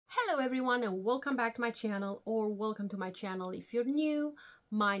Hello everyone and welcome back to my channel, or welcome to my channel if you're new.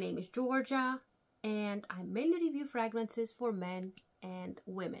 My name is Georgia and I mainly review fragrances for men and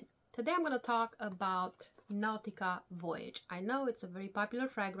women. Today I'm going to talk about Nautica Voyage. I know it's a very popular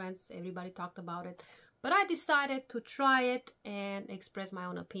fragrance, everybody talked about it, but I decided to try it and express my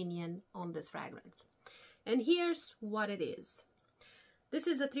own opinion on this fragrance. And here's what it is. This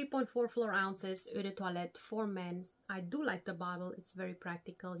is a 3.4 floor ounces e.d.t for men. I do like the bottle. It's very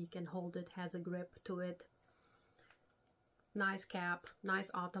practical. You can hold it, has a grip to it. Nice cap, nice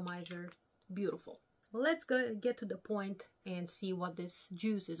atomizer, beautiful. Well, let's get to the point and see what this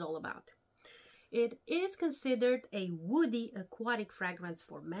juice is all about. It is considered a woody aquatic fragrance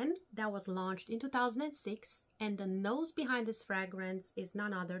for men that was launched in 2006, and the nose behind this fragrance is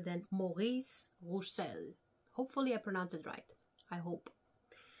none other than Maurice Roussel. Hopefully I pronounced it right. I hope.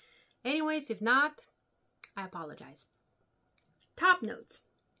 Anyways, if not, I apologize. Top notes: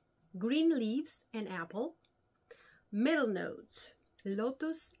 green leaves and apple. Middle notes: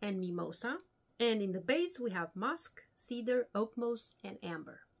 lotus and mimosa. And in the base we have musk, cedar, oak moss, and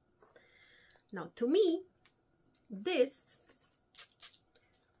amber. Now to me, this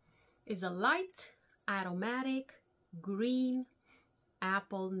is a light aromatic green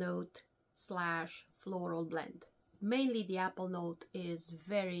apple note slash floral blend. Mainly the apple note is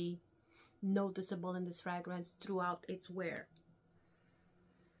very noticeable in this fragrance throughout its wear.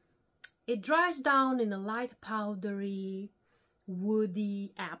 It dries down in a light powdery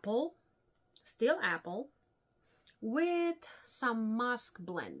woody apple, still apple, with some musk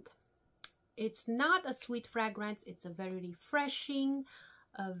blend. It's not a sweet fragrance, it's a very refreshing,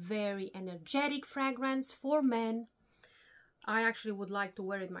 a very energetic fragrance for men. I actually would like to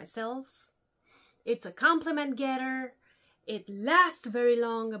wear it myself. It's a compliment getter. It lasts very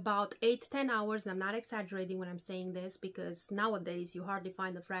long, about 8 to 10 hours. And I'm not exaggerating when I'm saying this, because nowadays you hardly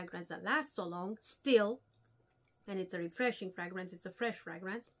find a fragrance that lasts so long still. And it's a refreshing fragrance. It's a fresh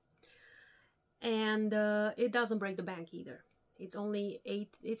fragrance. And it doesn't break the bank either. It's only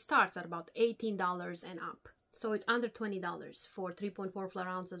it starts at about $18 and up. So it's under $20 for 3.4 floor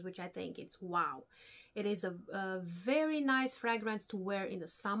ounces, which I think it's wow. It is a very nice fragrance to wear in the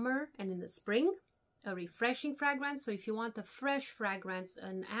summer and in the spring. A refreshing fragrance. So if you want a fresh fragrance,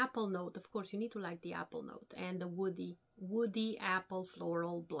 an apple note, of course you need to like the apple note and the woody apple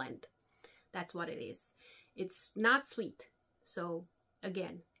floral blend. That's what it is. It's not sweet. So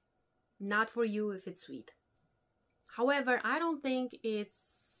again, not for you if it's sweet. However, I don't think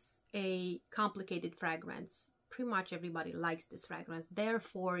it's a complicated fragrance. Pretty much everybody likes this fragrance.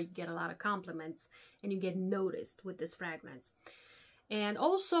 Therefore, you get a lot of compliments and you get noticed with this fragrance. And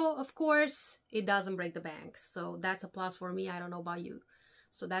also, of course, it doesn't break the bank. So that's a plus for me. I don't know about you.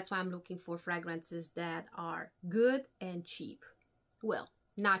 So that's why I'm looking for fragrances that are good and cheap. Well,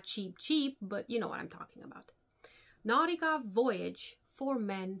 not cheap, but you know what I'm talking about. Nautica Voyage for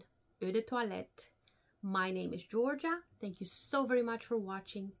men, e.d.t. My name is Georgia. Thank you so very much for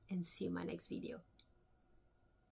watching and see you in my next video.